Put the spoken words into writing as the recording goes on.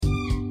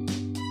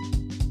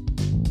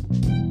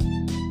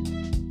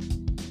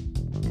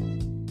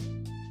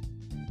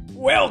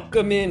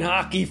Welcome in,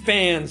 hockey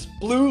fans.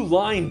 Blue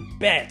Line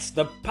Bets,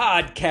 the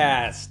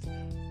podcast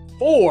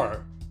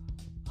for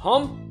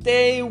Hump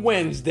Day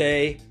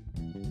Wednesday,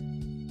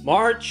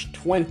 March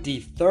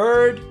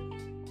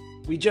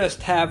 23rd. We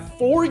just have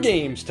 4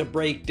 games to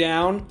break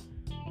down.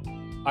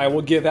 I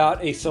will give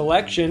out a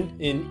selection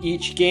in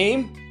each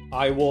game.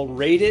 I will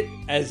rate it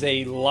as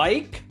a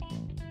like,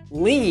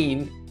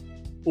 lean,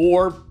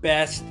 or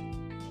best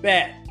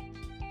bet.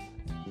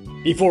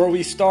 Before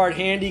we start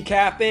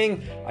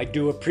handicapping, I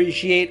do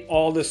appreciate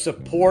all the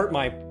support.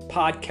 My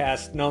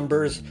podcast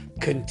numbers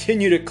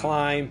continue to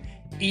climb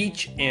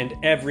each and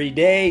every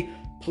day.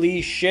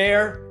 Please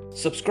share,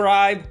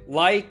 subscribe,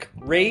 like,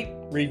 rate,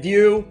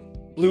 review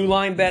Blue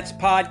Line Bets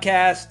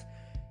podcast.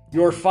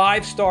 Your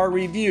 5-star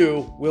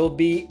review will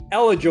be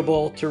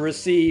eligible to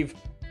receive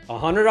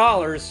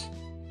 $100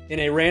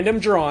 in a random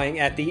drawing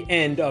at the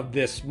end of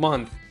this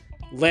month.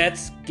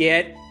 Let's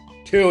get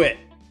to it.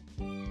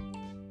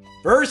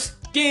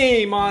 First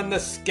game on the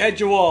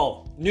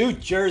schedule, New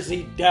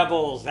Jersey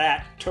Devils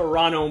at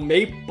Toronto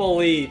Maple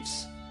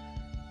Leafs.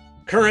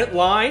 Current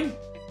line,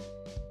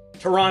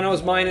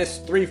 Toronto's minus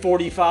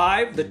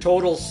 345. The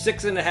total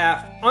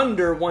 6.5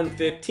 under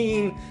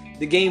 115.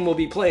 The game will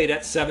be played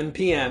at 7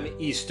 p.m.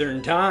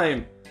 Eastern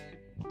Time.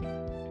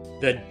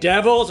 The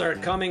Devils are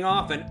coming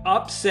off an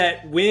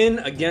upset win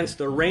against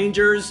the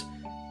Rangers.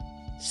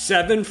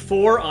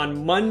 7-4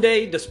 on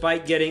Monday,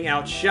 despite getting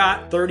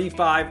outshot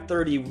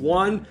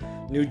 35-31.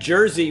 New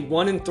Jersey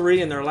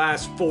 1-3 in their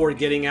last 4,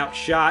 getting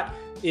outshot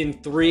in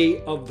 3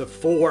 of the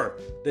 4.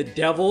 The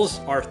Devils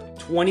are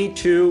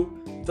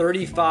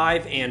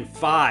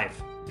 22-35-5,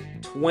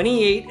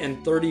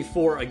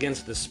 28-34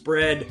 against the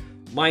spread,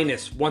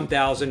 minus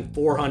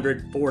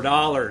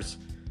 $1,404.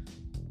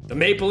 The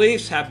Maple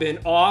Leafs have been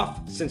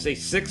off since a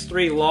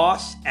 6-3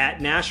 loss at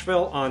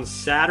Nashville on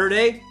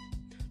Saturday.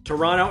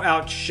 Toronto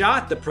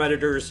outshot the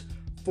Predators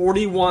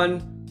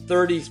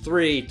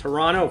 41-33.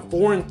 Toronto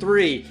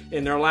 4-3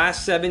 in their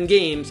last 7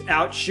 games,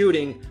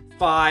 outshooting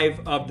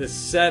 5 of the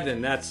 7.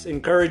 That's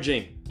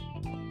encouraging.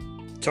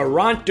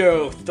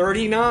 Toronto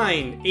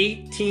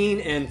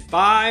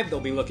 39-18-5. They'll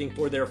be looking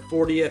for their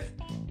 40th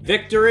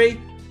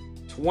victory.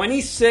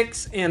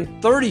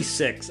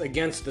 26-36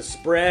 against the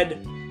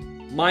spread,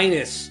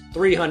 minus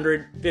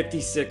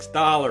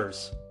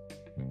 $356.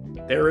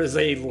 There is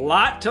a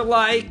lot to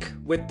like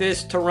with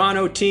this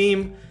Toronto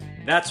team.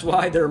 That's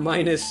why they're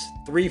minus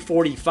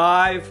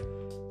 345.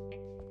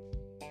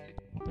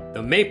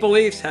 The Maple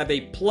Leafs have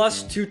a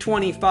plus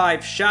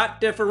 225 shot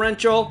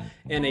differential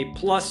and a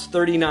plus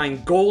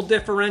 39 goal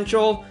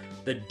differential.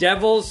 The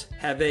Devils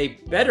have a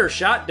better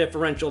shot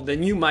differential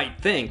than you might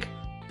think,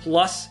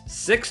 plus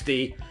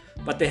 60,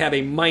 but they have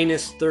a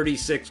minus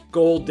 36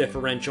 goal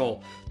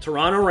differential.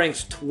 Toronto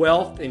ranks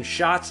 12th in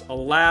shots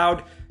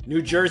allowed.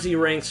 New Jersey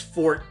ranks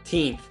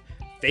 14th.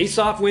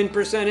 Face-off win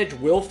percentage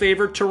will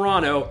favor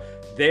Toronto.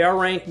 They are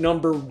ranked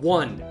number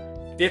 1,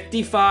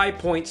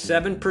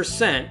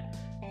 55.7%.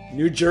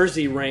 New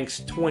Jersey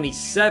ranks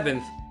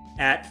 27th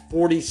at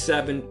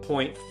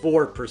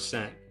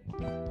 47.4%.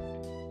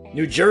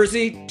 New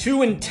Jersey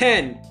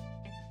 2-10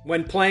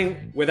 when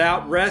playing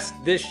without rest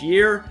this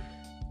year.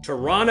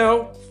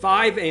 Toronto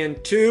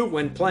 5-2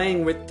 when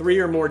playing with 3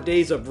 or more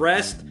days of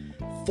rest.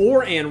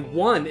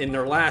 4-1 in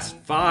their last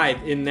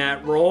 5 in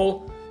that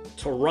role.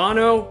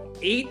 Toronto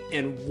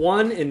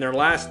 8-1 in their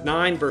last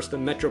 9 versus the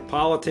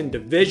Metropolitan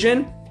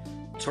Division.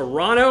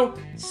 Toronto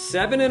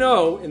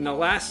 7-0 in the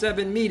last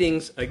 7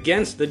 meetings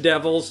against the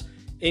Devils,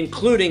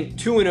 including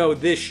 2-0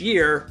 this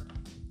year.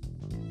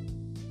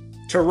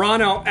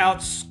 Toronto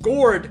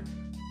outscored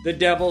the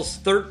Devils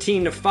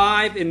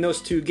 13-5 in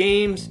those 2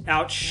 games,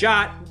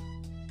 outshot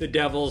the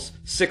Devils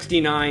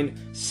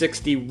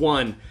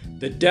 69-61.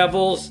 The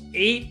Devils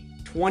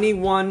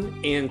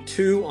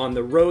 8-21-2 on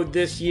the road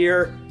this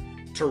year.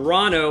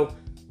 Toronto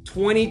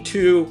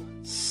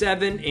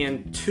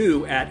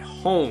 22-7-2 at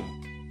home.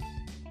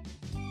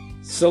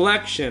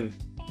 Selection.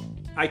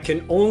 I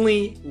can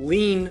only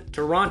lean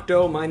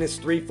Toronto minus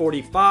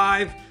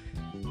 345.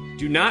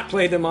 Do not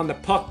play them on the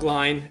puck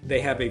line. They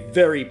have a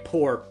very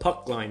poor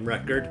puck line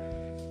record.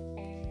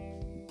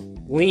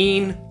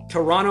 Lean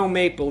Toronto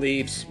Maple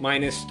Leafs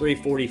minus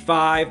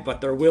 345,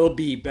 but there will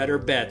be better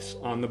bets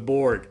on the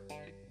board.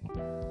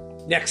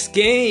 Next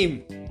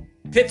game,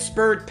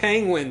 Pittsburgh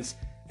Penguins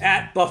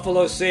at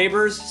Buffalo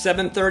Sabres,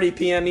 7:30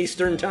 p.m.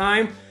 Eastern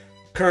Time.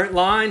 Current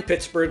line,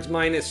 Pittsburgh's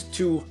minus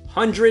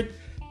 200.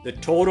 The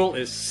total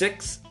is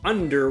 6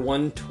 under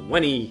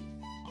 120.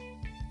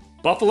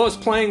 Buffalo's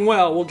playing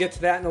well. We'll get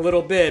to that in a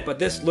little bit, but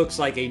this looks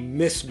like a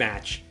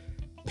mismatch.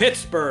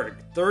 Pittsburgh,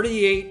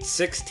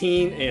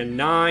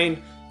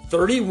 38-16-9,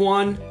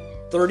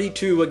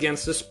 31-32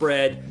 against the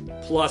spread,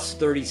 plus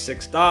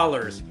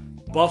 $36.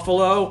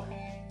 Buffalo,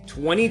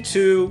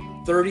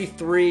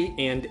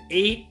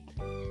 22-33-8,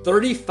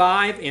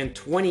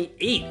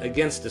 35-28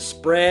 against the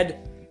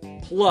spread,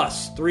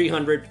 plus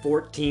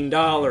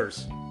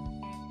 $314.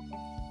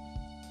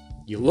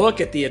 You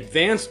look at the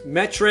advanced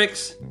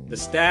metrics, the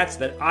stats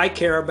that I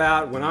care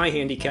about when I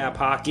handicap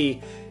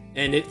hockey,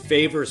 and it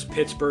favors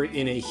Pittsburgh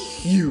in a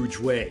huge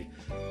way.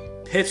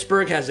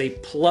 Pittsburgh has a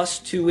plus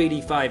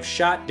 285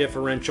 shot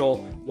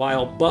differential,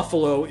 while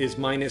Buffalo is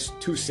minus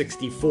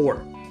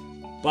 264.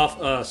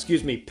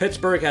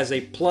 Pittsburgh has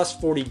a plus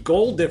 40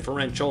 goal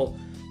differential.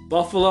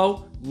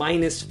 Buffalo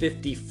minus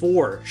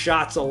 54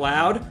 shots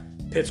allowed.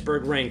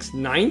 Pittsburgh ranks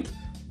 9th.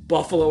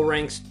 Buffalo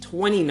ranks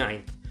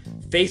 29th.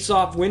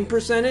 Face-off win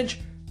percentage,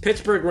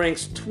 Pittsburgh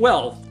ranks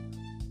 12th.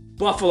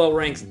 Buffalo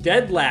ranks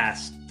dead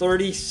last,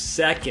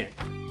 32nd.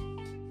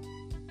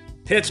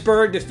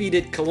 Pittsburgh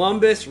defeated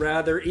Columbus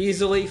rather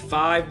easily,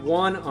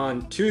 5-1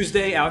 on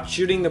Tuesday,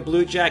 outshooting the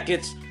Blue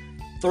Jackets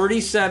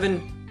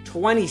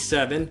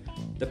 37-27.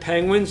 The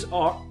Penguins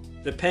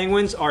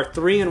are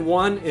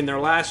 3-1 in their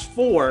last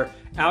 4,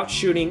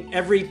 outshooting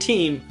every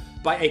team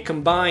by a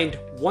combined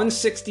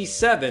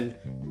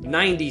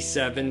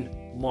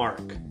 167-97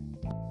 mark.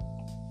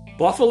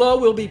 Buffalo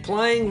will be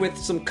playing with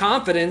some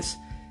confidence.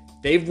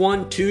 They've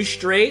won 2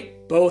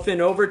 straight, both in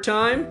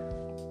overtime.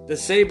 The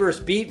Sabres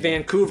beat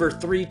Vancouver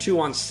 3-2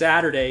 on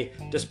Saturday,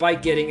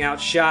 despite getting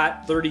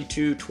outshot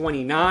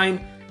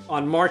 32-29.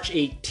 On March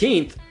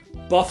 18th,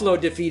 Buffalo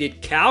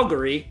defeated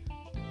Calgary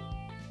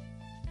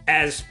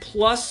as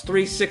plus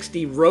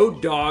 360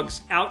 road dogs,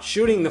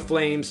 outshooting the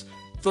Flames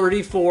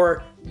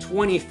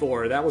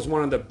 34-24. That was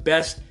one of the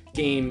best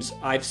games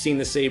I've seen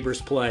the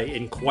Sabres play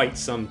in quite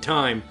some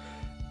time.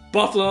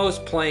 Buffalo's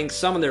playing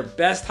some of their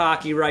best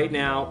hockey right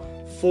now.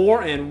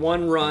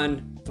 4-1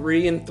 run,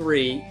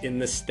 3-3 in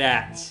the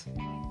stats.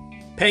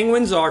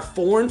 Penguins are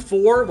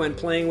 4-4 when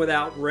playing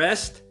without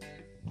rest.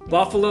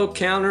 Buffalo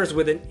counters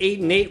with an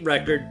 8-8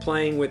 record,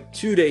 playing with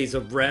 2 days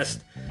of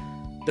rest.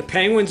 The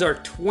Penguins are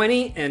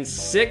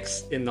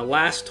 20-6 in the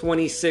last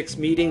 26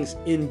 meetings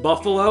in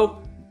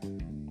Buffalo.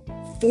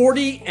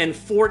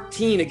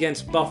 40-14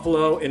 against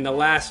Buffalo in the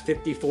last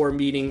 54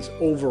 meetings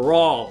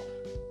overall.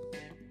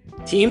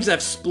 Teams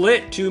have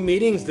split 2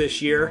 meetings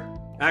this year.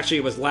 Actually,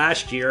 it was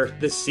last year,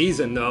 this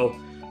season though.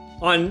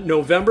 On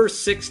November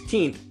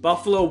 16th,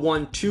 Buffalo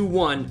won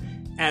 2-1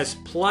 as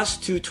plus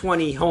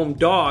 220 home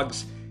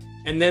dogs.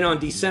 And then on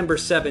December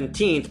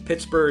 17th,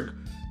 Pittsburgh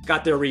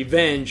got their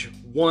revenge,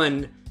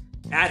 won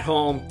at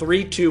home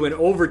 3-2 in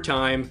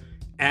overtime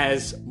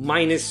as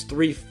minus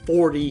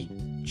 340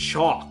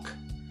 chalk.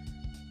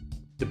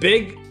 The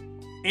big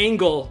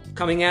angle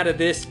coming out of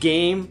this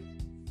game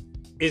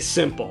is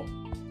simple.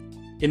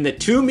 In the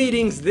 2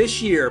 meetings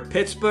this year,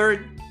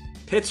 Pittsburgh,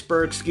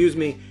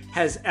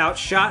 has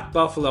outshot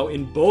Buffalo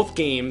in both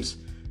games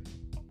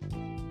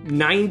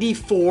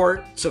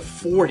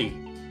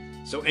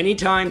 94-40. So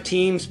anytime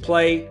teams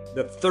play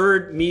the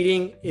 3rd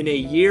meeting in a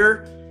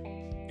year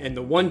and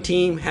the one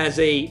team has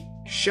a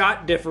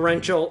shot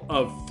differential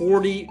of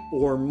 40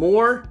 or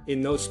more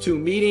in those 2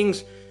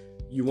 meetings,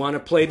 you want to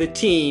play the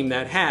team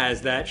that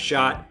has that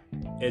shot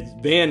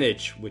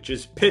advantage, which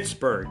is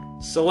Pittsburgh.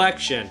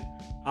 Selection: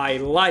 I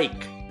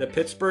like the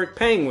Pittsburgh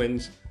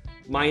Penguins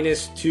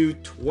minus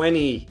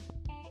 220.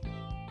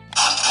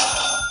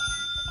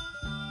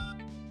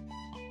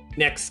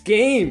 Next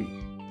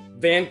game,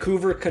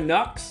 Vancouver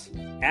Canucks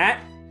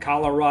at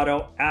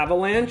Colorado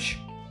Avalanche,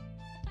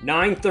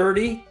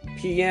 9:30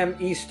 p.m.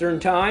 Eastern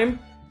Time.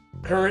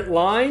 Current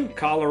line,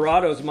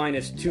 Colorado's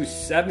minus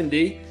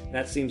 270.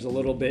 That seems a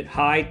little bit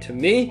high to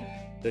me.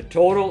 The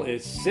total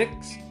is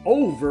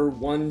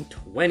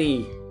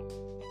 6/120.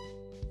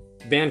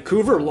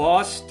 Vancouver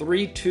lost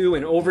 3-2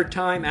 in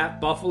overtime at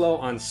Buffalo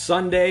on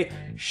Sunday.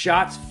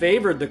 Shots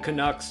favored the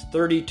Canucks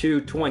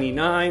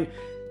 32-29.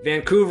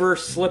 Vancouver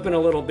slipping a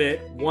little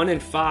bit,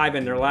 1-5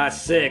 in their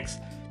last 6,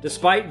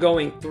 despite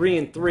going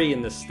 3-3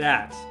 in the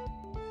stats.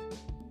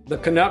 The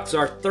Canucks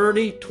are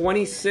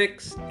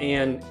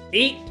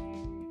 30-26-8,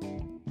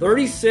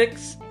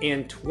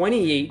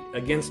 36-28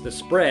 against the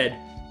spread,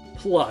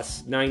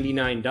 plus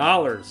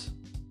 $99.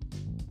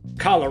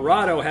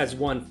 Colorado has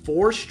won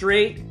 4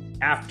 straight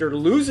after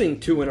losing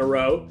 2 in a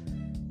row.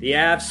 The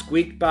Avs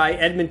squeaked by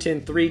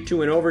Edmonton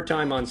 3-2 in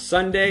overtime on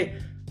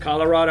Sunday.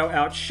 Colorado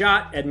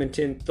outshot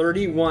Edmonton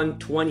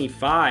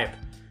 31-25.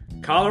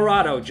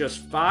 Colorado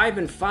just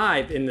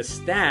 5-5 in the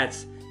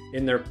stats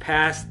in their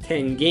past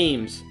 10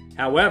 games.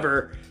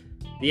 However,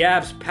 the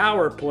Avs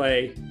power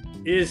play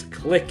is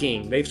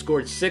clicking. They've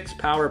scored 6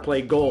 power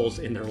play goals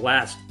in their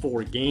last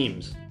 4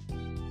 games.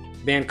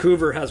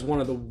 Vancouver has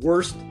one of the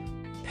worst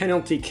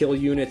penalty kill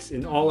units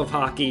in all of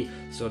hockey,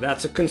 so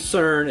that's a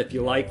concern if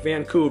you like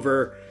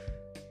Vancouver.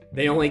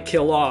 They only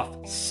kill off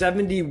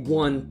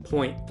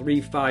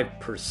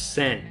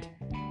 71.35%.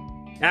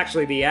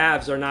 Actually, the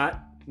Avs are not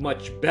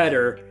much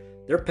better.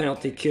 Their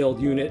penalty kill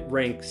unit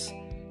ranks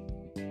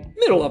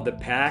middle of the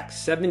pack,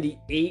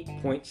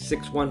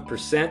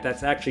 78.61%.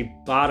 That's actually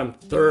bottom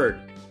third.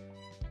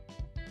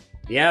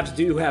 The Avs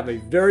do have a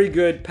very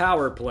good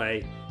power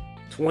play,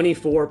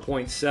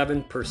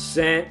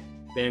 24.7%.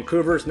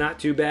 Vancouver's not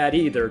too bad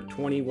either,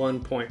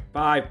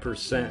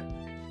 21.5%.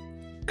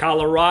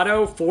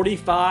 Colorado,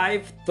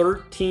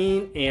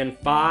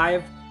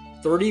 45-13-5,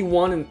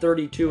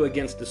 31-32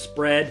 against the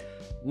spread,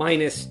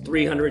 minus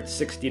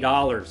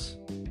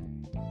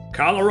 $360.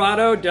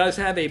 Colorado does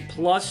have a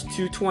plus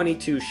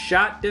 222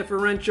 shot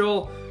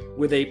differential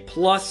with a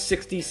plus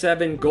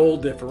 67 goal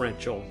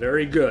differential.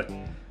 Very good.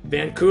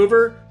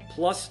 Vancouver,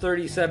 plus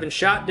 37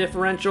 shot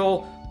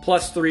differential,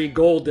 plus 3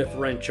 goal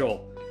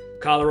differential.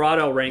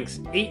 Colorado ranks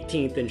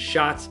 18th in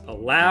shots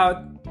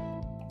allowed.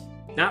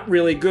 Not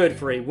really good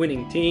for a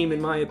winning team,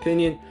 in my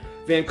opinion.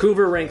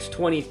 Vancouver ranks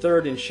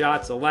 23rd in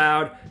shots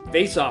allowed.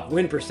 Face-off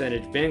win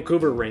percentage,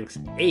 Vancouver ranks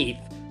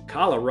 8th.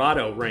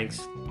 Colorado ranks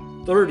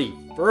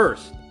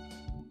 31st.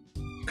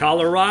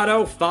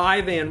 Colorado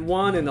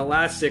 5-1 in the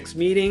last 6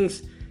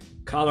 meetings.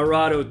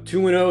 Colorado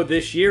 2-0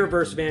 this year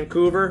versus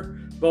Vancouver.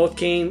 Both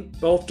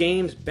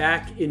games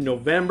back in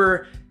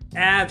November.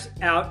 Avs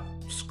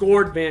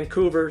outscored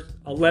Vancouver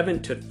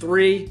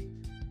 11-3.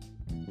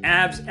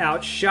 Avs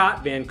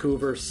outshot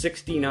Vancouver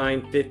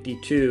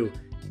 69-52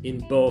 in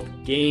both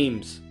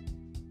games.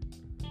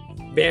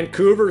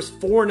 Vancouver's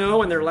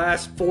 4-0 in their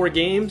last 4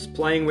 games,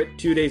 playing with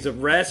 2 days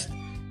of rest.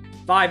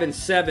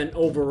 5-7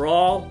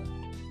 overall.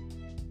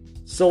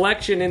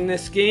 Selection in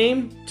this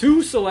game,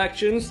 2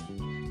 selections.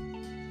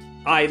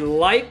 I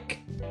like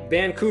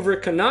Vancouver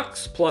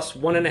Canucks plus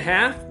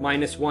 1.5,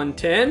 minus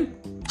 110.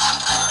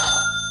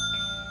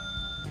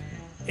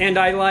 And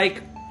I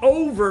like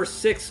over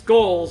 6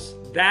 goals.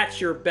 That's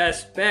your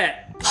best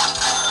bet.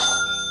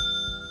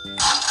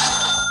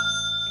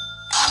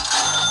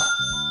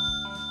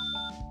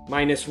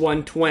 Minus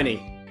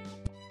 120.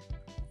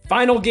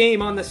 Final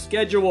game on the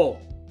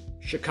schedule.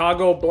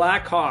 Chicago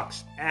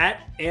Blackhawks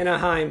at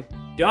Anaheim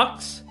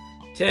Ducks.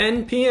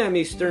 10 p.m.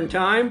 Eastern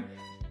Time.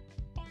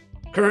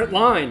 Current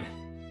line.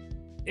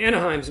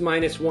 Anaheim's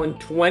minus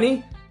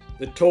 120.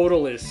 The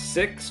total is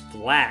 6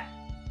 flat.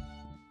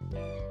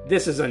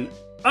 This is an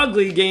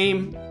ugly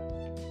game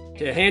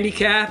to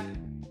handicap,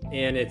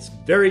 and it's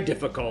very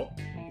difficult.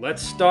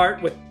 Let's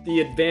start with the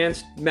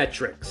advanced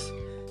metrics.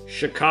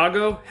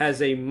 Chicago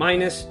has a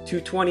minus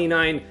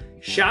 229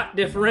 shot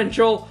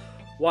differential,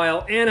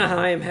 while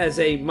Anaheim has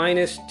a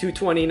minus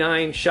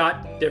 229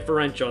 shot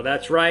differential.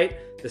 That's right,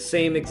 the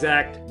same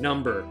exact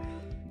number.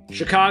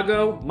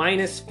 Chicago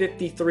minus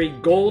 53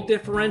 goal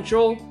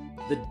differential,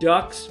 the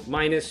Ducks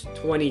minus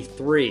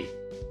 23.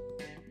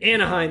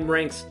 Anaheim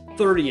ranks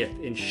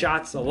 30th in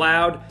shots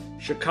allowed.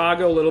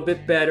 Chicago a little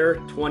bit better,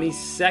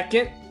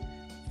 22nd.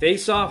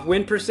 Face-off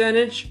win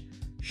percentage,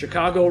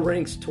 Chicago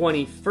ranks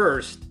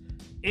 21st.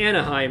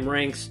 Anaheim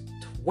ranks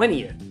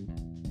 20th.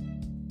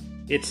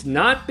 It's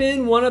not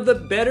been one of the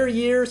better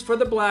years for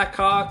the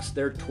Blackhawks.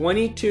 They're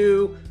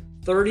 22,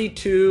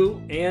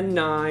 32, and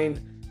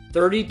 9.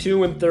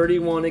 32 and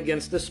 31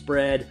 against the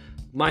spread,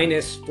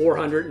 minus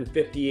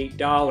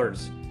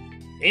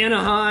 $458.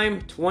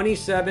 Anaheim,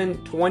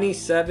 27,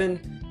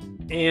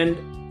 27, and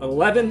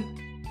 11.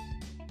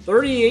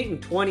 38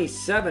 and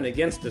 27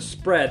 against the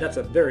spread. That's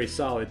a very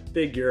solid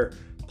figure,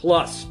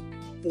 plus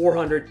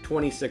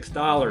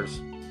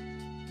 $426.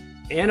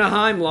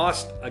 Anaheim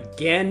lost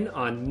again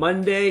on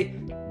Monday.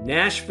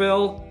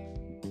 Nashville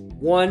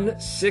won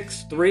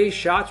 6-3.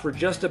 Shots were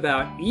just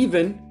about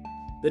even.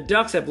 The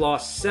Ducks have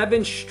lost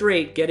 7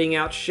 straight, getting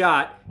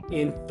outshot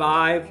in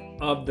 5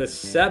 of the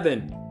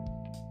 7.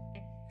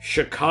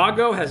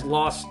 Chicago has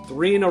lost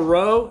 3 in a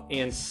row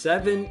and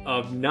 7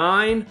 of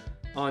 9.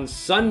 On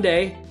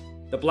Sunday,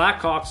 the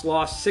Blackhawks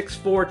lost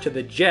 6-4 to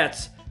the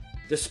Jets,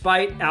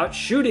 despite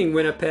outshooting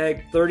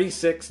Winnipeg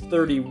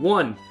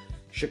 36-31.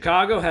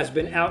 Chicago has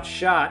been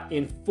outshot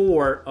in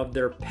 4 of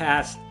their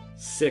past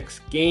 6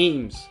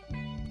 games.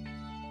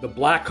 The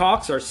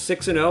Blackhawks are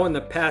 6-0 in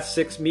the past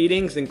 6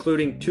 meetings,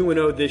 including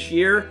 2-0 this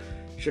year.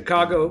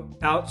 Chicago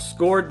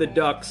outscored the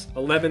Ducks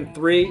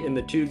 11-3 in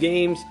the 2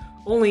 games,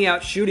 only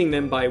outshooting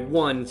them by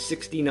 1,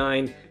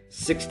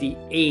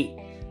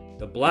 69-68.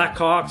 The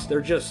Blackhawks,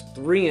 they're just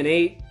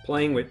 3-8,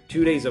 playing with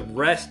 2 days of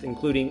rest,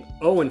 including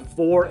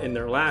 0-4 in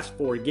their last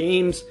 4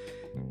 games.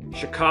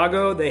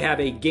 Chicago, they have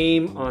a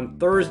game on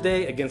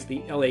Thursday against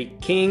the LA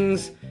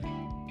Kings.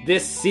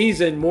 This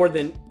season, more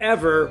than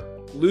ever,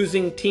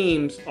 losing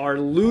teams are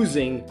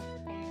losing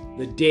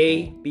the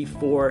day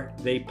before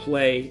they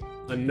play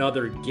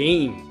another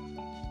game.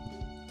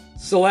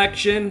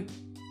 Selection,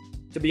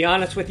 to be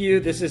honest with you,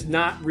 this is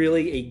not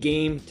really a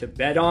game to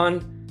bet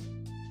on.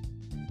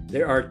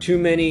 There are too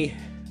many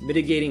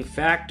mitigating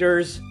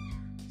factors.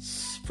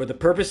 For the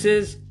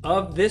purposes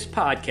of this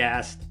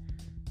podcast,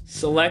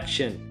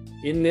 selection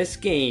in this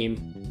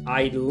game,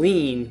 I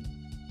lean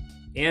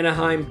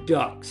Anaheim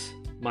Ducks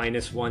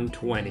minus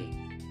 120.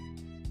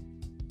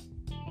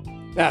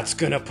 That's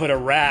going to put a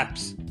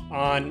wraps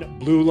on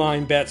Blue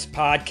Line Bets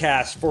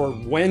podcast for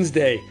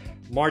Wednesday,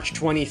 March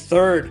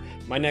 23rd.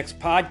 My next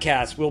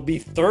podcast will be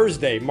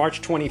Thursday,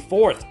 March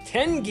 24th.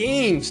 10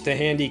 games to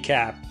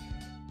handicap.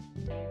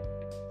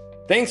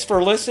 Thanks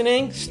for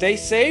listening. Stay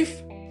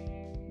safe.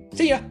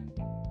 See ya.